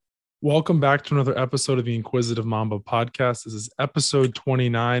Welcome back to another episode of the Inquisitive Mamba podcast. This is episode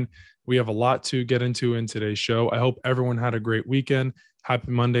 29. We have a lot to get into in today's show. I hope everyone had a great weekend. Happy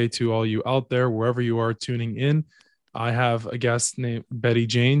Monday to all you out there, wherever you are tuning in. I have a guest named Betty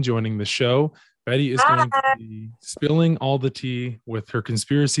Jane joining the show. Betty is going to Hi. be spilling all the tea with her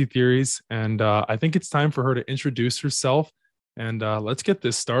conspiracy theories. And I think it's time for her to introduce herself. And let's get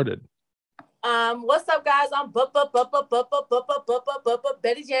this started. What's up, guys? I'm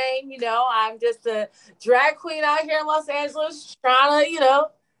Betty Jane. I'm just a drag queen out here in Los Angeles trying to,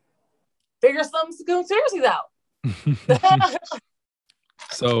 figure some conspiracies out.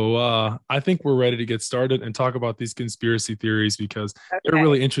 So I think we're ready to get started and talk about these conspiracy theories because they're Okay.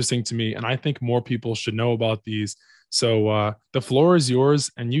 really interesting to me, and I think more people should know about these. So the floor is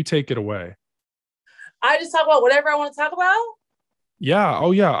yours, and you take it away. I just talk about whatever I want to talk about. Yeah. Oh,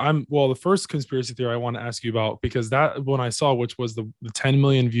 yeah. The first conspiracy theory I want to ask you about, because that one I saw, which was the 10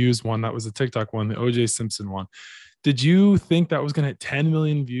 million views one, that was the TikTok one, the OJ Simpson one. Did you think that was going to hit 10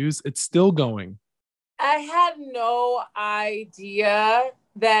 million views? It's still going. I had no idea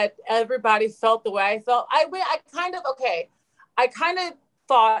that everybody felt the way I felt. I kind of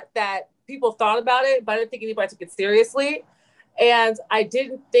thought that people thought about it, but I didn't think anybody took it seriously. And I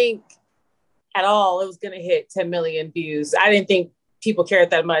didn't think at all it was going to hit 10 million views. I didn't think people cared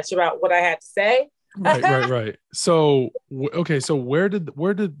that much about what I had to say. Right, right, right. So, okay, so where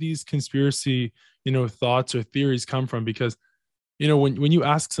did these conspiracy, thoughts or theories come from? Because, when you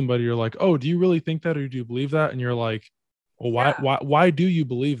ask somebody, you're like, "Oh, do you really think that, or do you believe that?" And you're like, "Well, why, Yeah. why do you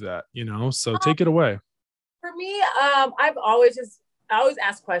believe that?" So Um, take it away. for me, I always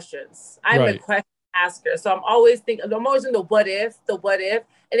ask questions. I'm a Right. question asker, so I'm always in the what if,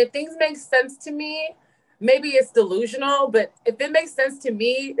 and if things make sense to me, maybe it's delusional, but if it makes sense to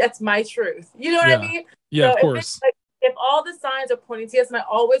me, that's my truth. You know what I Yeah. mean? Yeah. So Of course. if all the signs are pointing to yes, and I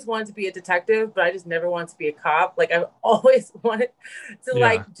always wanted to be a detective, but I just never wanted to be a cop. Like I've always wanted to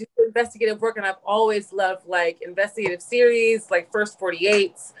Yeah. do investigative work, and I've always loved like investigative series, like First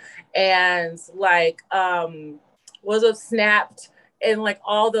 48s, and was of Snapped, and like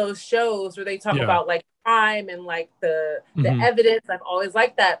all those shows where they talk Yeah. about like crime and like the Hmm. evidence. I've always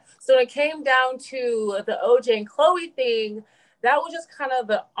liked that. So when it came down to the OJ and Khloe thing, that was just kind of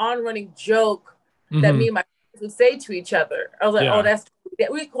the on running joke that Hmm. me and my friends would say to each other. I was like, oh, Yeah. that's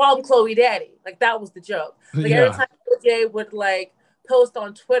we call him Khloe Daddy. Like that was the joke. Like every Yeah. time OJ would like post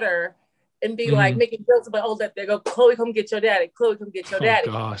on Twitter and be like Hmm. making jokes about, oh, that they go, Khloe, come get your daddy. Khloe, come get your Oh daddy.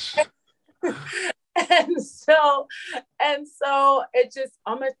 gosh. and so and so it just,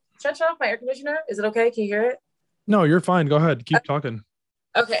 I'm gonna shut off my air conditioner. Is it okay? Can you hear it? No, you're fine. Go ahead. Keep talking.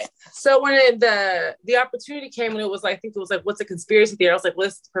 Okay. So when the opportunity came, when it was like, I think it was like, what's a conspiracy theory? I was like, well,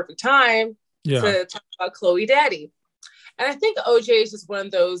 this is the perfect time Yeah. to talk about Khloe Daddy. And I think OJ is just one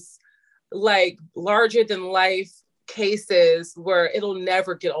of those like larger than life cases where it'll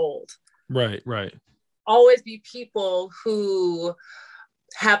never get old. Right. Right. Always be people who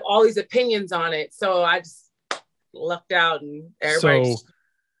have all these opinions on it. So I just lucked out and everybody So just,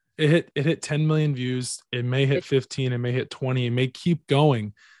 it hit 10 million views. It may hit 15, it may hit 20, it may keep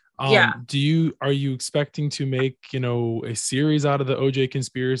going. yeah. Are you expecting to make, a series out of the OJ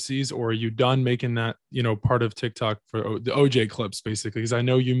conspiracies, or are you done making that, part of TikTok for the OJ clips basically? Because I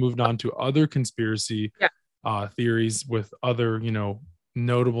know you moved on to other conspiracy Yeah. theories with other,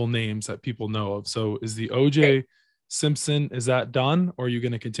 notable names that people know of. So is the Okay. OJ Simpson, is that done, or are you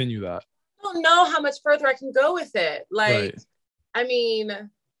going to continue that? I don't know how much further I can go with it. Right. Like, I mean,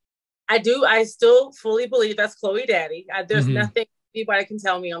 I still fully believe that's Khloe Daddy. There's Hmm. nothing anybody can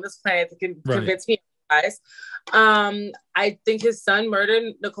tell me on this planet that can Right. convince me otherwise. I think his son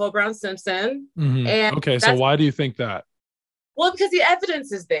murdered Nicole Brown Simpson. Hmm. And Okay. So that's, why do you think that? well, because the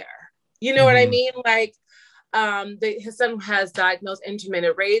evidence is there. You know what I Hmm. mean? Like, his son has diagnosed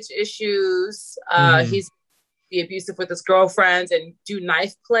intermittent rage issues. Hmm. He's be abusive with his girlfriends and do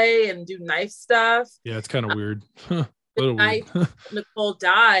knife play and do knife stuff. Yeah, it's kind of weird. The Little weird. night Nicole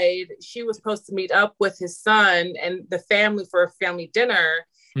died, she was supposed to meet up with his son and the family for a family dinner,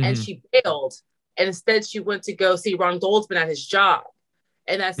 and Hmm. she bailed. And instead, she went to go see Ron Goldsman at his job.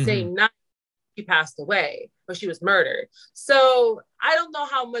 And that Hmm. same night, she passed away, but she was murdered. So I don't know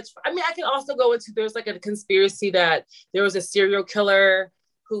how much. I mean, I can also go into, there's like a conspiracy that there was a serial killer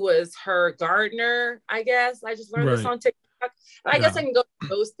who was her gardener. I guess I just learned this Right. on TikTok. I guess Yeah. I can go to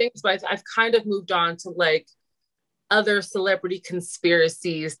those things, but I've kind of moved on to like other celebrity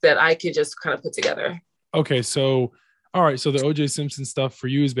conspiracies that I could just kind of put together. Okay. So, all right. So the OJ Simpson stuff for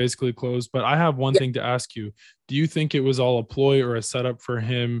you is basically closed. But I have one Yeah. thing to ask you. Do you think it was all a ploy or a setup for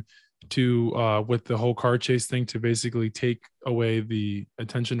him to with the whole car chase thing to basically take away the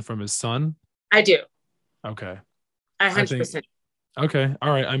attention from his son? I do. Okay. I I think 100%. okay. All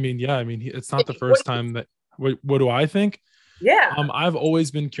right. I mean, yeah, I mean, it's not the first time that what do I think? Yeah. I've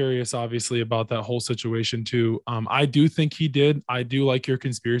always been curious, obviously, about that whole situation too. I do think he did. I do like your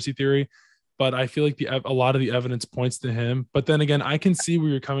conspiracy theory, but I feel like a lot of the evidence points to him. But then again, I can see where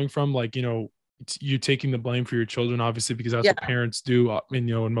you're coming from. Like, you taking the blame for your children, obviously, because that's Yeah. what parents do. And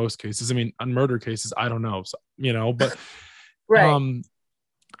in most cases, I mean, on murder cases, I don't know, so, but Right.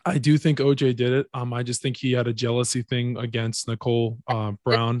 I do think OJ did it. I just think he had a jealousy thing against Nicole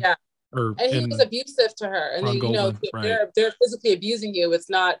Brown, Yeah. or And he was in abusive to her. And Ron then, Goldman, if right? they're physically abusing you, it's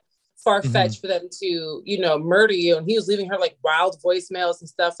not Mhm. far-fetched for them to, murder you. And he was leaving her like wild voicemails and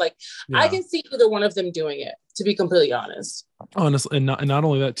stuff. Like, I Yeah, can see either one of them doing it, to be completely honest. honestly, and not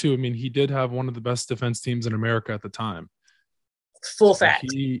only that too. I mean, he did have one of the best defense teams in America at the time. Full So fact.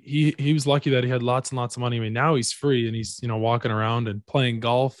 he was lucky that he had lots and lots of money. I mean, now he's free and he's walking around and playing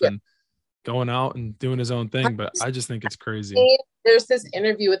golf Yeah. and going out and doing his own thing. But I just think it's crazy. There's this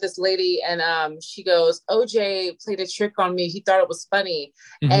interview with this lady, and she goes, OJ played a trick on me. He thought it was funny.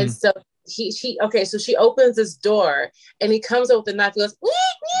 Mm-hmm. And so so she opens this door and he comes up with a knife. He goes, "Wee,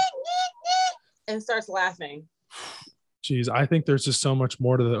 wee, wee, wee," and starts laughing. Geez, I think there's just so much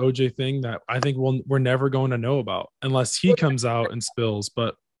more to the OJ thing that I think we're never going to know about unless he comes out and spills.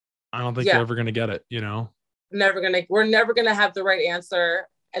 But I don't think you're Yeah, ever going to get it. we're never gonna have the right answer.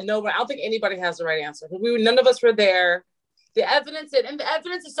 And no one, I don't think anybody has the right answer. None of us were there. The evidence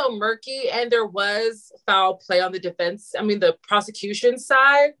is so murky, and there was foul play on the defense. I mean, the prosecution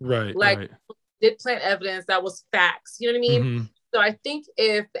side, Right, like, right. did plant evidence that was facts. You know what I mean? Mm-hmm. So I think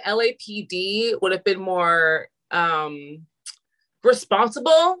if the LAPD would have been more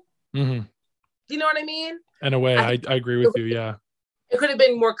responsible, Mm-hmm. you know what I mean? In a way, I I think agree with you. Yeah. it could have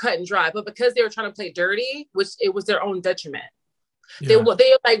been more cut and dry, but because they were trying to play dirty, which it was their own detriment. Yeah.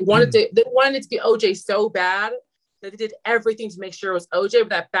 They like wanted it to be OJ so bad that they did everything to make sure it was OJ, but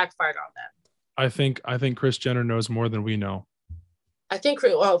that backfired on them. I think Kris Jenner knows more than we know. I think,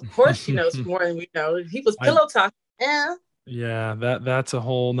 well, of course she knows more than we know. He was pillow talking. Yeah. Yeah, that's a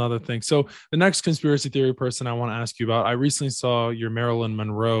whole nother thing. So the next conspiracy theory person I want to ask you about, I recently saw your Marilyn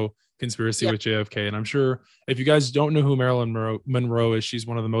Monroe conspiracy with JFK, and I'm sure if you guys don't know who Marilyn Monroe is, she's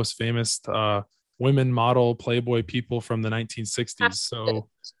one of the most famous women model Playboy people from the 1960s. So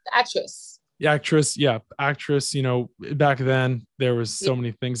actress. Actress. Back then there was so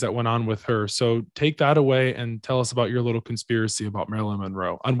many things that went on with her. So take that away and tell us about your little conspiracy about Marilyn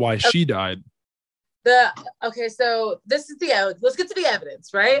Monroe and why she died. So this is let's get to the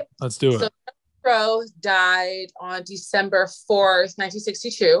evidence, right? Let's do it. So Monroe died on December 4th,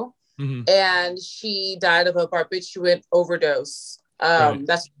 1962, mm-hmm. and she died of a barbiturate overdose. Right.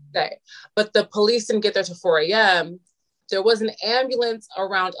 That's what they say. But the police didn't get there till 4 a.m. There was an ambulance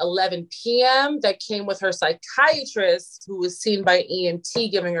around 11 p.m. that came with her psychiatrist, who was seen by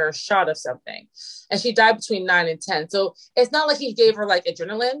EMT giving her a shot of something. And she died between 9 and 10. So it's not like he gave her like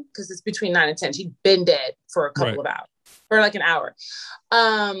adrenaline, because it's between 9 and 10. She'd been dead for a couple of hours, or like an hour.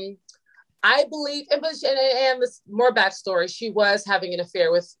 I believe, and this more backstory, she was having an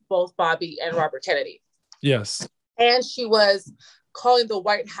affair with both Bobby and Robert Kennedy. Yes. And she was calling the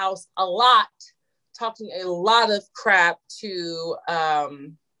White House a lot, talking a lot of crap to,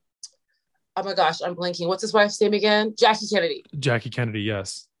 oh my gosh, I'm blanking. What's his wife's name again? Jackie Kennedy,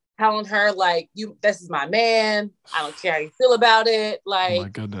 yes. Telling her, like, this is my man. I don't care how you feel about it. Like, oh my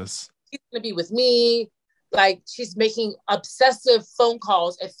goodness. He's going to be with me. Like, she's making obsessive phone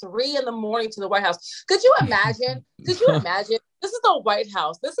calls at 3 a.m. to the White House. Could you imagine? This is the White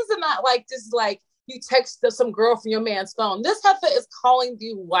House. This is not like, just like, you text some girl from your man's phone. This heifer is calling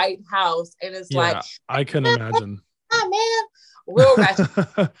the White House, and it's like, I can imagine. Man, real ratchet,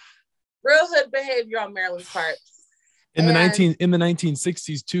 real hood behavior on Marilyn's part. In the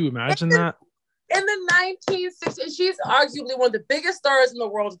 1960s too. Imagine that. In the 1960s, she's arguably one of the biggest stars in the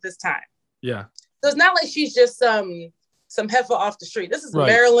world at this time. Yeah. So it's not like she's just some heifer off the street. This is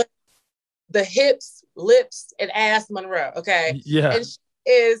Marilyn, the hips, lips, and ass Monroe. Okay. Yeah. And she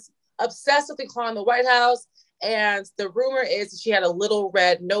is obsessively calling the White House, and the rumor is she had a little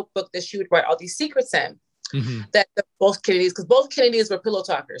red notebook that she would write all these secrets in. Mm-hmm. That both Kennedys were pillow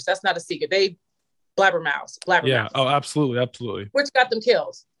talkers. That's not a secret. They blabbermouths. Yeah. Oh, absolutely. Which got them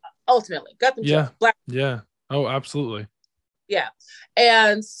killed. Ultimately, got them killed. Yeah. Oh, absolutely. Yeah.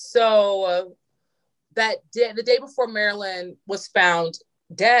 And so the day before Marilyn was found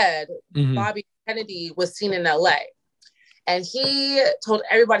dead, mm-hmm. Bobby Kennedy was seen in LA. And he told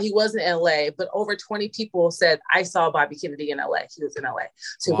everybody he wasn't in LA, but over 20 people said, I saw Bobby Kennedy in LA. He was in LA.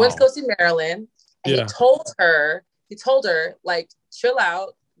 So he went to go see Marilyn, and he told her, like, chill out.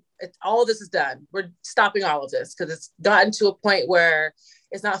 All of this is done. We're stopping all of this because it's gotten to a point where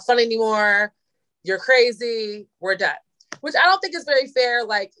it's not fun anymore. You're crazy. We're done. Which I don't think is very fair.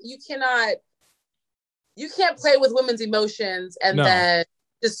 Like, you can't play with women's emotions and then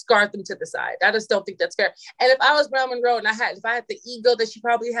discard them to the side. I just don't think that's fair. And if I was Marilyn Monroe and if I had the ego that she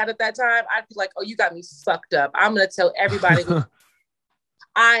probably had at that time, I'd be like, oh, you got me fucked up. I'm going to tell everybody.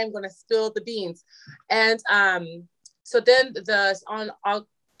 I'm going to spill the beans. And so then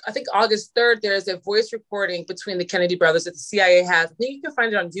I think August 3rd, there's a voice recording between the Kennedy brothers that the CIA has. I think you can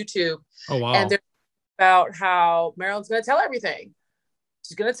find it on YouTube. Oh, wow. And they're about how Marilyn's going to tell everything.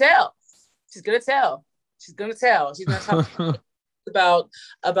 She's going to tell. She's going to tell. She's going to tell. She's going to talk about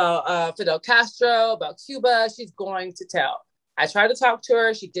Fidel Castro, about Cuba. She's going to tell. I tried to talk to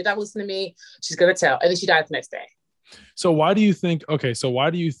her. She did not listen to me. She's going to tell. And then she died the next day. So why do you think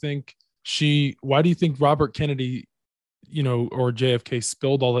Robert Kennedy, or JFK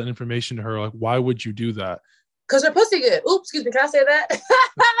spilled all that information to her? Like, why would you do that? Because her pussy good. Oops, excuse me. Can I say that?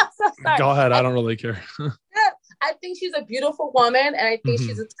 Go ahead. I don't really care. I think she's a beautiful woman. And I think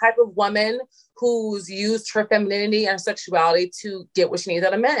she's the type of woman who's used her femininity and sexuality to get what she needs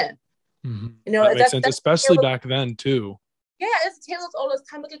out of men. That makes sense, especially back then too. Yeah, it's a tale as old as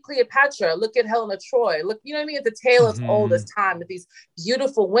time. Look at Cleopatra. Look at Helena Troy. Look, you know what I mean? It's a tale as old as time with these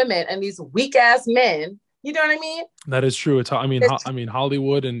beautiful women and these weak ass men. You know what I mean? That is true.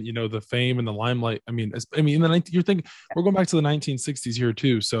 Hollywood and the fame and the limelight. You're thinking we're going back to the 1960s here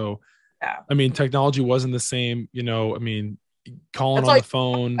too. So, technology wasn't the same. Calling on the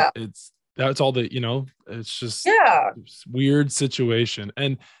phone. That's all that. It's just it's weird situation.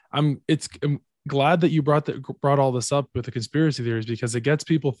 And I'm glad that you brought all this up with the conspiracy theories, because it gets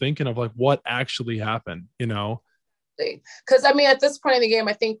people thinking of like what actually happened. Because at this point in the game,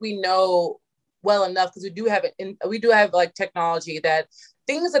 I think we know well enough, because we do have like technology that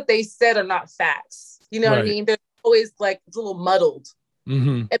things that they said are not facts. You know what I mean? They're always like it's a little muddled.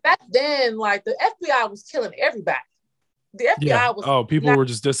 And back then, like the FBI was killing everybody. The FBI was people were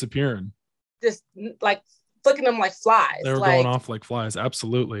just disappearing, just like flicking them like flies. They were going off like flies.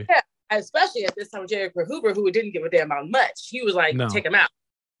 Absolutely. Yeah, especially at this time, J. Edgar Hoover, who didn't give a damn about much. He was like, take him out.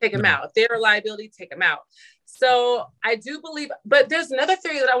 Take him out. If they're a liability, take him out. So I do believe, but there's another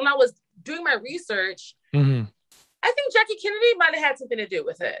theory that when I was doing my research, I think Jackie Kennedy might have had something to do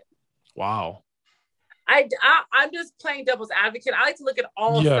with it. Wow. I'm just playing devil's advocate. I like to look at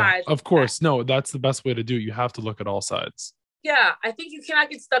all sides. Of course. No, that's the best way to do it. You have to look at all sides. Yeah, I think you cannot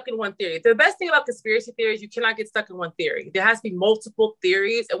get stuck in one theory. The best thing about conspiracy theories, you cannot get stuck in one theory. There has to be multiple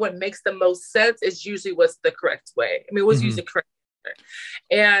theories, and what makes the most sense is usually what's the correct way. What's usually correct.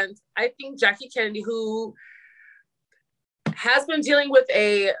 And I think Jackie Kennedy, who has been dealing with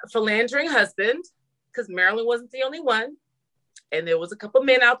a philandering husband, because Marilyn wasn't the only one, and there was a couple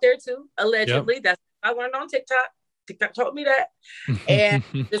men out there too, allegedly. That's what I learned on TikTok. TikTok told me that. And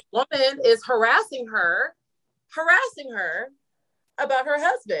this woman is harassing her about her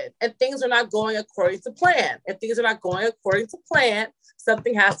husband, and things are not going according to plan. If things are not going according to plan,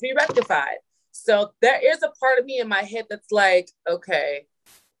 something has to be rectified. So there is a part of me in my head that's like, okay,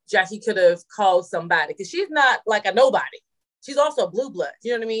 Jackie could have called somebody, because she's not like a nobody. She's also a blue blood.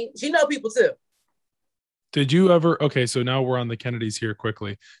 You know what I mean? She know people too. Did you ever, okay, so now we're on the Kennedys here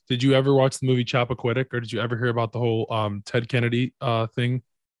quickly. Did you ever watch the movie Chappaquiddick, or did you ever hear about the whole Ted Kennedy thing?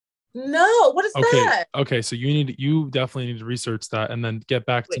 No, what is that? Okay, so you definitely need to research that and then get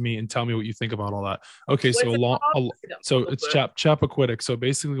back to me and tell me what you think about all that. Okay, so it's Chappaquiddick. So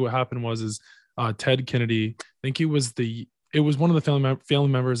basically what happened was Ted Kennedy, I think it was one of the family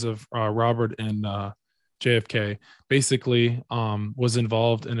members of Robert and JFK, basically was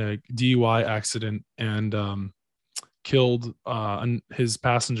involved in a DUI accident and killed his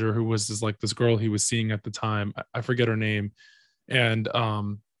passenger, who was this girl he was seeing at the time. I forget her name. And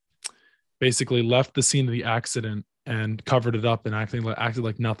basically left the scene of the accident and covered it up and acted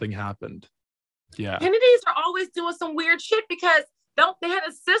like nothing happened. Yeah. Kennedys are always doing some weird shit, because they had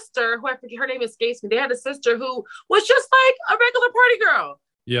a sister who, I forget, her name escapes me. They had a sister who was just like a regular party girl.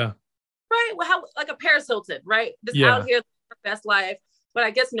 Yeah. Right? Well, like a Paris Hilton, right? Just out here, her best life. But I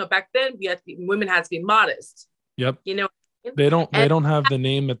guess, back then women had to be modest. Yep. They don't have the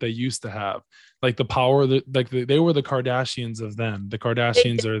name that they used to have. Like the power that they were the Kardashians of them. The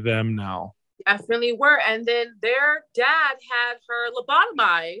Kardashians are them now. Definitely were. And then their dad had her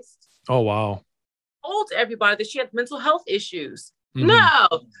lobotomized. Oh wow. Told everybody that she had mental health issues. No,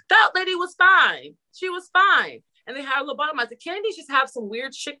 that lady was fine. She was fine. and they had lobotomized. The Kennedys just have some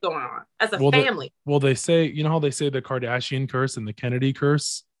weird shit going on as a Well, family. they say, you know how they say the Kardashian curse and the Kennedy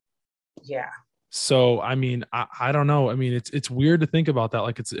curse? Yeah. So, I mean, I don't know. I mean, it's weird to think about that.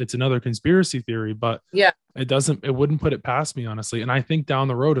 Like it's another conspiracy theory, but Yeah. it wouldn't put it past me, honestly. And I think down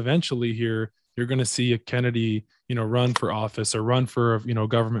the road, eventually here, you're going to see a Kennedy, run for office or run for a,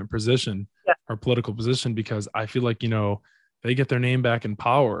 government position Yeah. or political position, because I feel like, they get their name back in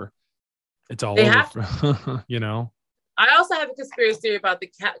power. It's all They over, have I also have a conspiracy theory about the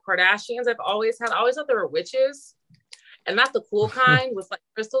Kardashians. I always thought they were witches. And not the cool kind with like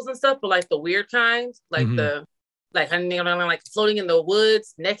crystals and stuff, but like the weird kind, like Mhm. like floating in the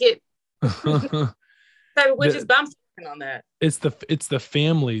woods naked. Type of witches, but I'm working on that. It's the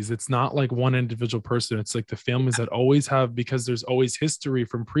families. It's not like one individual person. It's like the families that always have, because there's always history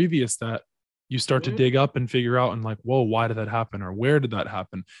from previous that you start to dig up and figure out and like, whoa, why did that happen? Or where did that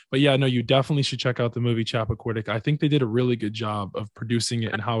happen? But yeah, no, you definitely should check out the movie Chappaquiddick. I think they did a really good job of producing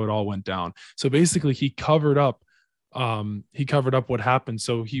it and how it all went down. So basically he covered up what happened.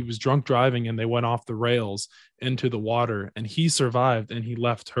 So he was drunk driving and they went off the rails into the water, and he survived, and he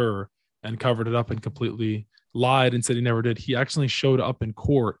left her and covered it up and completely lied and said he never did. He actually showed up in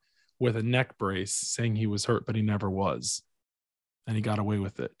court with a neck brace saying he was hurt, but he never was. And he got away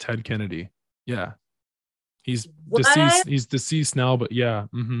with it. Ted Kennedy. Yeah. He's deceased. He's deceased now, but yeah.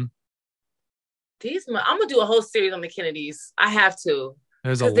 Mm-hmm. I'm going to do a whole series on the Kennedys. I have to.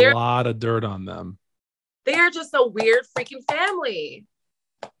 There's a lot of dirt on them. They're just a weird freaking family.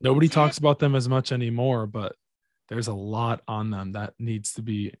 Nobody talks about them as much anymore, but there's a lot on them that needs to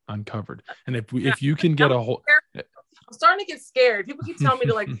be uncovered. And if you can get I'm starting to get scared. People keep telling me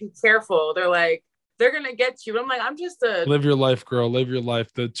to like be careful. They're like, they're gonna get you. I'm like, I'm just live your life, girl. Live your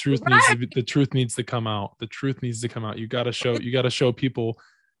life. The truth needs to come out. The truth needs to come out. You gotta show people.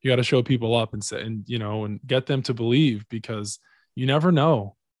 You gotta show people up and say, and get them to believe, because you never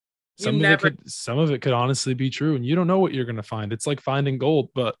know. Some of it could honestly be true, and you don't know what you're gonna find. It's like finding gold,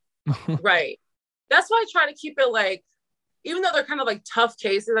 but right. That's why I try to keep it like, even though they're kind of like tough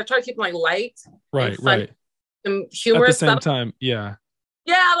cases, I try to keep them like light, right, right, and humorous. At the same time, yeah.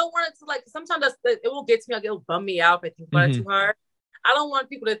 Yeah, I don't want it to like. Sometimes it will get to me. Like, it'll bum me out if I think about it too hard. I don't want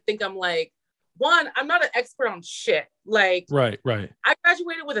people to think I'm like, one, I'm not an expert on shit. Like, right. I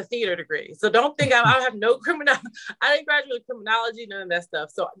graduated with a theater degree, so don't think I have no criminal. I didn't graduate with criminology, none of that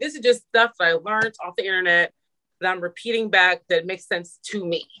stuff. So this is just stuff that I learned off the internet that I'm repeating back that makes sense to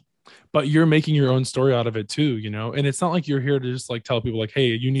me. But you're making your own story out of it too, and it's not like you're here to just like tell people like, hey,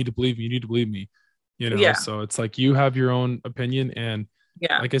 you need to believe me, Yeah. So it's like you have your own opinion, and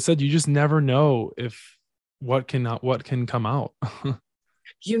yeah, like I said, you just never know if what can come out.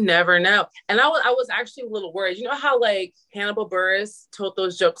 You never know. And I was actually a little worried. You know how like Hannibal Buress told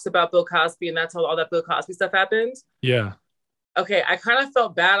those jokes about Bill Cosby, and that's how all that Bill Cosby stuff happened? Yeah. Okay, I kind of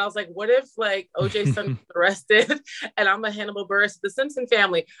felt bad. I was like, what if like OJ's son gets arrested and I'm a Hannibal Buress, the Simpson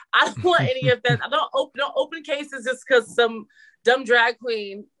family? I don't want any of that. I don't open cases just because some dumb drag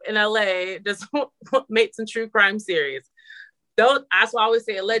queen in LA just made some true crime series. That's why I always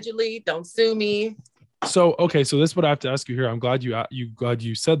say allegedly. Don't sue me. So okay, so this is what I have to ask you here. I'm glad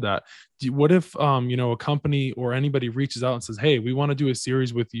you said that. What if a company or anybody reaches out and says, "Hey, we want to do a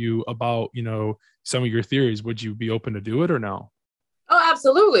series with you about some of your theories." Would you be open to do it or no? Oh,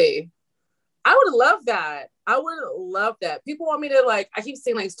 absolutely. I would love that. I would love that. People want me to like. I keep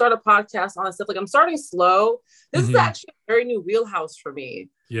saying like start a podcast on stuff. Like I'm starting slow. This is actually a very new wheelhouse for me.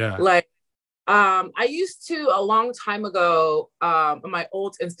 Yeah. Like I used to a long time ago on my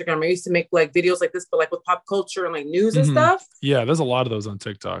old Instagram, I used to make like videos like this, but like with pop culture and like news and stuff. Yeah, there's a lot of those on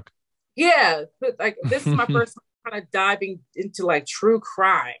TikTok. Yeah, but like this is my first kind of diving into like true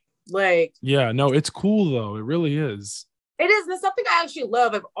crime. Like, yeah, no, it's cool though. It really is. It is. It's something I actually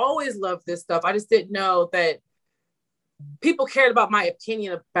love. I've always loved this stuff. I just didn't know that people cared about my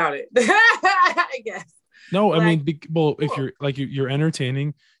opinion about it. I guess. No, I mean, if you're like you're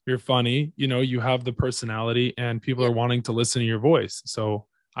entertaining, you're funny, you have the personality, and people are wanting to listen to your voice. So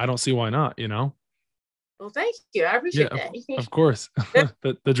I don't see why not. Well, thank you. I appreciate that. Of course,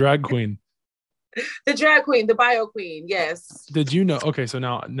 the drag queen, the drag queen, the bio queen. Yes. Did you know? Okay, so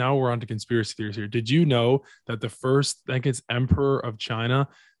now we're on to conspiracy theories here. Did you know that the first, I think it's Emperor of China,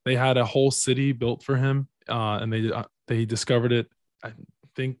 they had a whole city built for him, and they discovered it, I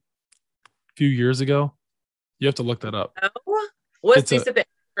think, a few years ago. You have to look that up. Oh, what's the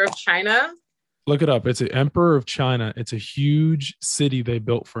Emperor of China? Look it up. It's an Emperor of China. It's a huge city they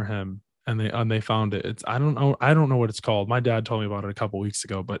built for him, and they found it. I don't know what it's called. My dad told me about it a couple weeks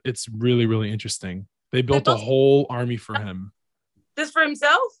ago, but it's really, really interesting. They built a whole army for him. Just for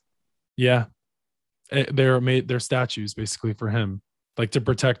himself? Yeah. they're statues basically for him, like to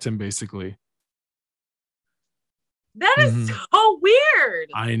protect him basically. That is so weird.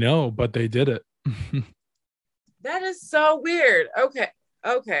 I know, but they did it. That is so weird. Okay.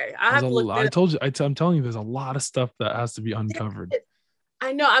 I have to look. I told you, I'm telling you, there's a lot of stuff that has to be uncovered.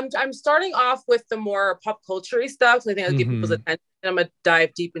 I know. I'm starting off with the more pop culture stuff. So I think I'll get people's attention. I'm gonna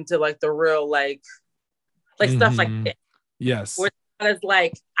dive deep into like the real like stuff like this. Yes. Where it's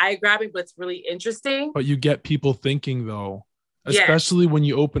like eye-grabbing, but it's really interesting. But you get people thinking though, especially when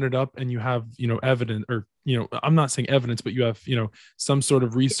you open it up and you have, evidence, or, I'm not saying evidence, but you have, some sort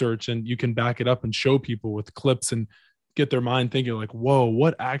of research, and you can back it up and show people with clips and get their mind thinking like, whoa,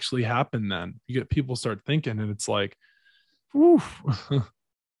 what actually happened then? You get people start thinking, and it's like, whew,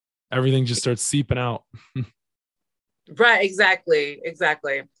 everything just starts seeping out. Right. Exactly.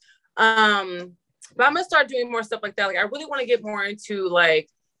 But I'm gonna start doing more stuff like that. Like I really want to get more into like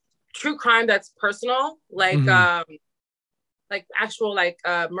true crime that's personal, like actual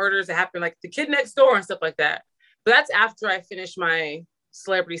murders that happen, like the kid next door and stuff like that. But that's after I finish my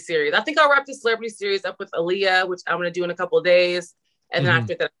celebrity series. I think I'll wrap the celebrity series up with Aaliyah, which I'm gonna do in a couple of days, and then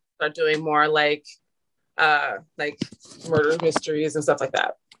after that, I'll start doing more like murder mysteries and stuff like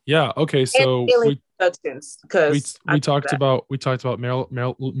that. Yeah. Okay. So we talked about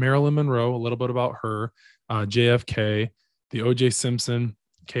Marilyn Monroe, a little bit about her, JFK, the O.J. Simpson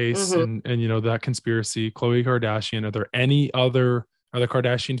case, and that conspiracy, Khloe Kardashian. Are there any other? Are the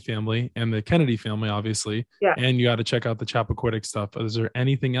Kardashian family and the Kennedy family, obviously? Yeah. And you got to check out the Chappaquiddick stuff. Is there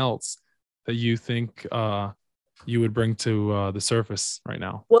anything else that you think you would bring to the surface right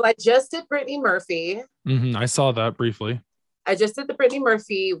now? Well, I just did Brittany Murphy. I saw that briefly. I just did the Brittany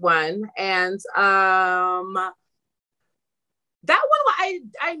Murphy one, and that one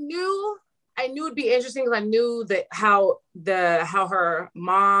I knew it'd be interesting because I knew that how her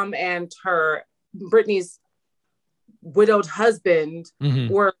mom and her Brittany's widowed husband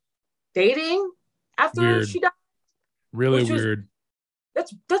were dating after she died. Really weird.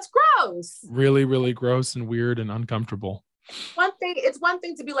 That's gross. Really, really gross and weird and uncomfortable. It's one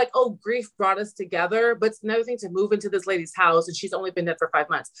thing to be like, oh, grief brought us together, but it's another thing to move into this lady's house and she's only been dead for 5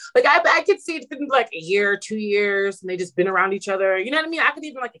 months. Like I could see it's been like a year, 2 years, and they just been around each other. You know what I mean? I could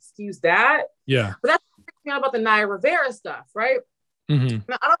even like excuse that. Yeah. But that's what about the Naya Rivera stuff, right? Now,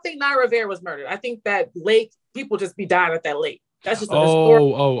 I don't think Naya Rivera was murdered. I think that lake people just be dying at that lake. That's just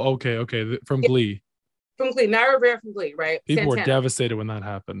okay. From Glee. From Glee, Naya Rivera from Glee, right? People were devastated when that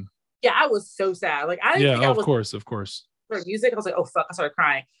happened. Yeah, I was so sad. Like I didn't think I was. Of course. For music, I was like, oh fuck, I started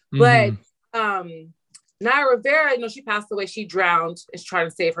crying. But Naya Rivera, she passed away. She drowned and trying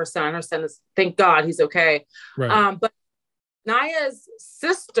to save her son. Her son is, thank God, he's okay. Right. But Naya's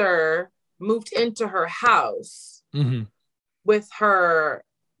sister moved into her house with her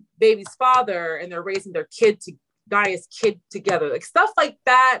baby's father, and they're raising their Naya's kid together. Like stuff like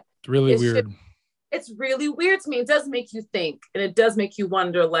that. It's really weird. It's really weird to me. It does make you think, and it does make you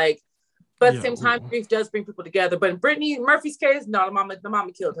wonder, like. But at the same time, grief does bring people together. But in Brittany Murphy's case, no, the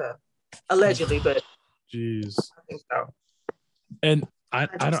mama killed her, allegedly. But jeez, I think so. And I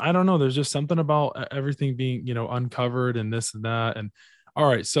don't know. There's just something about everything being uncovered and this and that. And all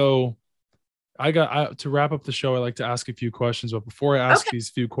right, so to wrap up the show, I like to ask a few questions. But before I ask these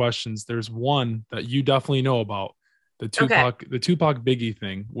few questions, there's one that you definitely know about, the Tupac Biggie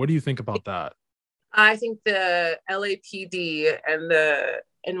thing. What do you think about that? I think the LAPD and the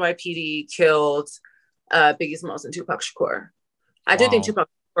NYPD killed Biggie Smalls and Tupac Shakur. I do think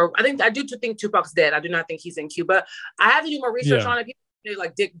Tupac's dead. I do not think he's in Cuba. I have to do more research on it. People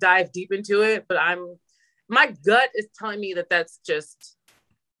dive deep into it, but my gut is telling me that that's just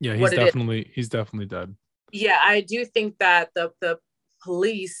he's definitely dead. Yeah, I do think that the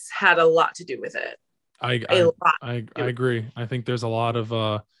police had a lot to do with it. I agree. I think there's a lot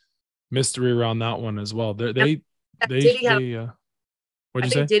of mystery around that one as well. What'd you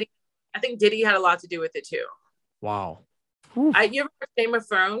say? I think Diddy had a lot to do with it too. Wow. You ever heard Game of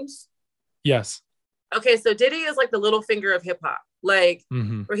Thrones? Yes. Okay, so Diddy is like the little finger of hip hop, like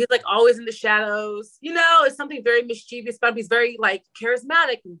where he's like always in the shadows. It's something very mischievous about him. He's very like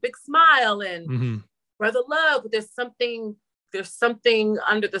charismatic and big smile and brother love. But there's something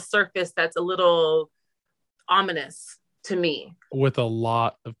under the surface that's a little ominous to me. With a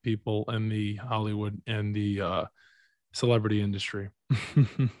lot of people in the Hollywood and the celebrity industry.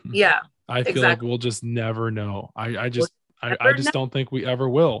 Yeah. I feel like we'll just never know. I just don't think we ever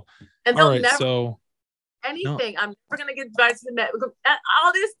will. And all right, so anything. No. I'm never gonna get invited to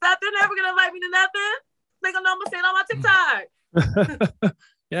all this stuff. They're never gonna invite me to nothing. They gonna know I'm gonna say it on my TikTok.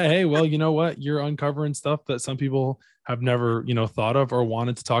 Yeah. Hey, well, you know what? You're uncovering stuff that some people have never, thought of or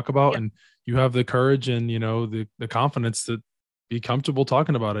wanted to talk about. Yeah, And you have the courage and, the confidence to be comfortable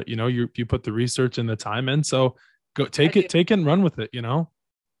talking about it. You put the research and the time in. So go I do. take it and run with it.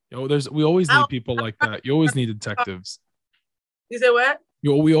 We always need I'll, people like that. You always need detectives. you say what?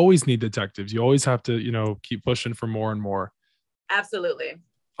 We always need detectives. You always have to, keep pushing for more and more. Absolutely.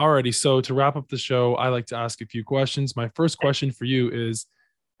 Alrighty. So to wrap up the show, I like to ask a few questions. My first question for you is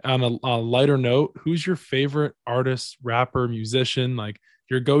on a lighter note, who's your favorite artist, rapper, musician, like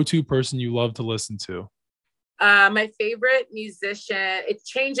your go-to person you love to listen to? My favorite musician, it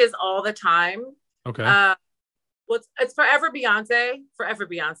changes all the time. Okay. Uh, it's forever Beyonce.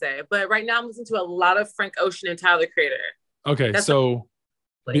 But right now I'm listening to a lot of Frank Ocean and Tyler Creator. Okay. That's So,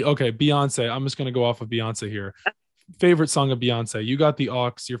 like, okay, Beyonce. I'm just gonna go off of Beyonce here. Favorite song of Beyonce? You got the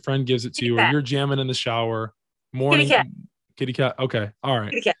aux. Your friend gives it to Kitty you, or Cat. you're jamming in the shower. Kitty Cat. Morning, kitty cat. Okay. All right.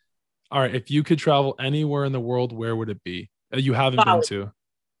 Kitty Cat. All right. If you could travel anywhere in the world, where would it be? You haven't been Bali. to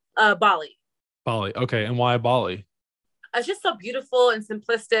Bali. Bali. Okay. And why Bali? It's just so beautiful and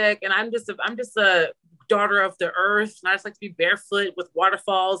simplistic, and I'm just a daughter of the earth, and I just like to be barefoot with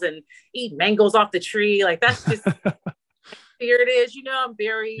waterfalls and eat mangoes off the tree. Like that's just here it is. I'm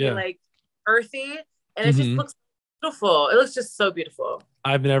very Yeah. like earthy, and it just Hmm. looks beautiful. It looks just so beautiful.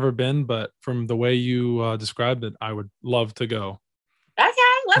 I've never been, but from the way you described it, I would love to go. Okay,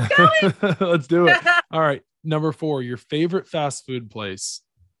 let's go. Let's do it. All right. Number 4, your favorite fast food place.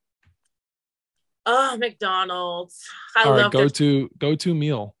 Oh, McDonald's. I All right. love their Go to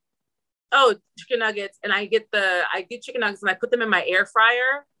meal. chicken nuggets, and I get chicken nuggets and I put them in my air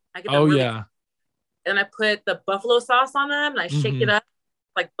fryer. I get them Oh really, yeah. and I put the buffalo sauce on them and I shake it Hmm. up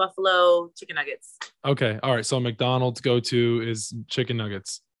like buffalo chicken nuggets. Okay. All right. So McDonald's go-to is chicken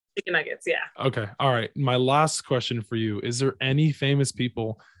nuggets. Chicken nuggets, yeah. Okay. All right. My last question for you. Is there any famous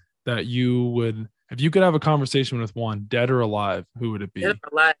people that you would, if you could have a conversation with one, dead or alive, who would it There's be?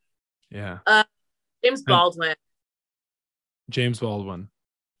 a lot. Yeah. James And Baldwin. James Baldwin.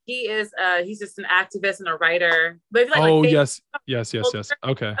 He's just an activist and a writer. But if you like Oh, famous yes. Yes, yes, yes.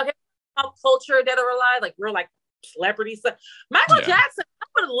 culture, Okay. okay, pop culture, dead or alive, like we're like celebrities. So Michael Yeah. Jackson.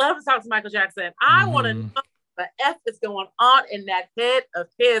 I would love to talk to Michael Jackson. I want to know Hmm. what the F is going on in that head of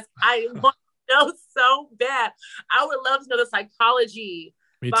his. I want to know so bad. I would love to know the psychology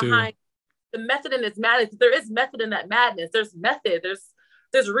Me too. behind the method in his madness. There is method in that madness. There's method.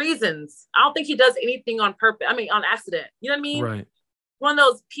 There's reasons. I don't think he does anything on purpose. I mean, on accident. You know what I mean? Right. One of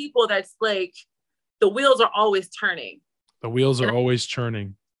those people that's like the wheels are always turning. The wheels are And always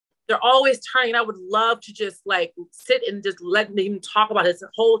churning. they're always turning. I would love to just like sit and just let him talk about his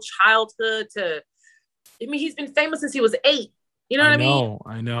whole childhood I mean, he's been famous since he was 8. You know what I I mean? know.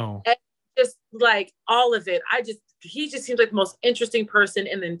 I know. And just like all of it. He just seems like the most interesting person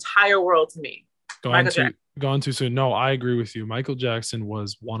in the entire world to me. Gone Michael too Jackson. gone too soon. No, I agree with you. Michael Jackson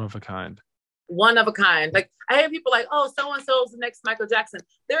was one of a kind. One of a kind. Like I hear people like, oh, so and so is the next Michael Jackson.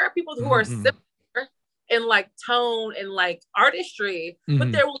 There are people who are Mm-mm. similar in like tone and like artistry, but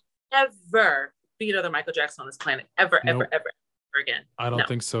Hmm. there will never be another Michael Jackson on this planet. Ever, ever, Nope. ever, ever again. I No. don't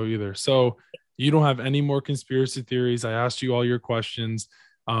think so either. So you don't have any more conspiracy theories. I asked you all your questions.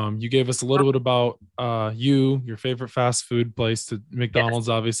 You gave us a little bit about your favorite fast food place to Yes. McDonald's,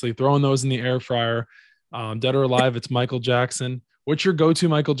 obviously throwing those in the air fryer. Dead or alive, it's Michael Jackson. What's your go-to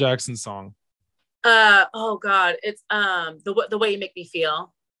Michael Jackson song? Oh God. It's the way you make me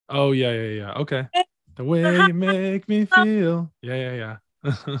feel. Oh yeah, yeah, yeah. Okay. The way you make me feel. Yeah, yeah, Yeah.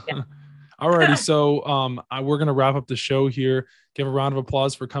 yeah. Alrighty, so we're gonna wrap up the show here. Give a round of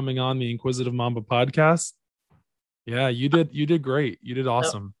applause for coming on the Inquisitive Mamba podcast. Yeah, you did great. You did So,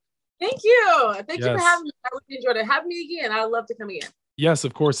 awesome. thank you. Thank you for Yes. having me. I really enjoyed it. Have me again. I'd love to come again. Yes,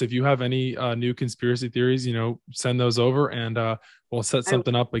 of course. If you have any new conspiracy theories, send those over and we'll set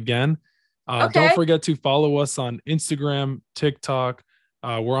something up again. Don't Okay. forget to follow us on Instagram, TikTok.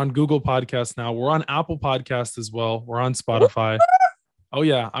 We're on Google Podcasts now. We're on Apple Podcasts as well. We're on Spotify. Oh,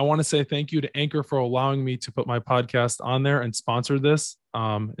 yeah. I want to say thank you to Anchor for allowing me to put my podcast on there and sponsor this.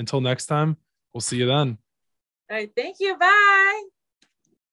 Until next time, we'll see you then. All right. Thank you. Bye.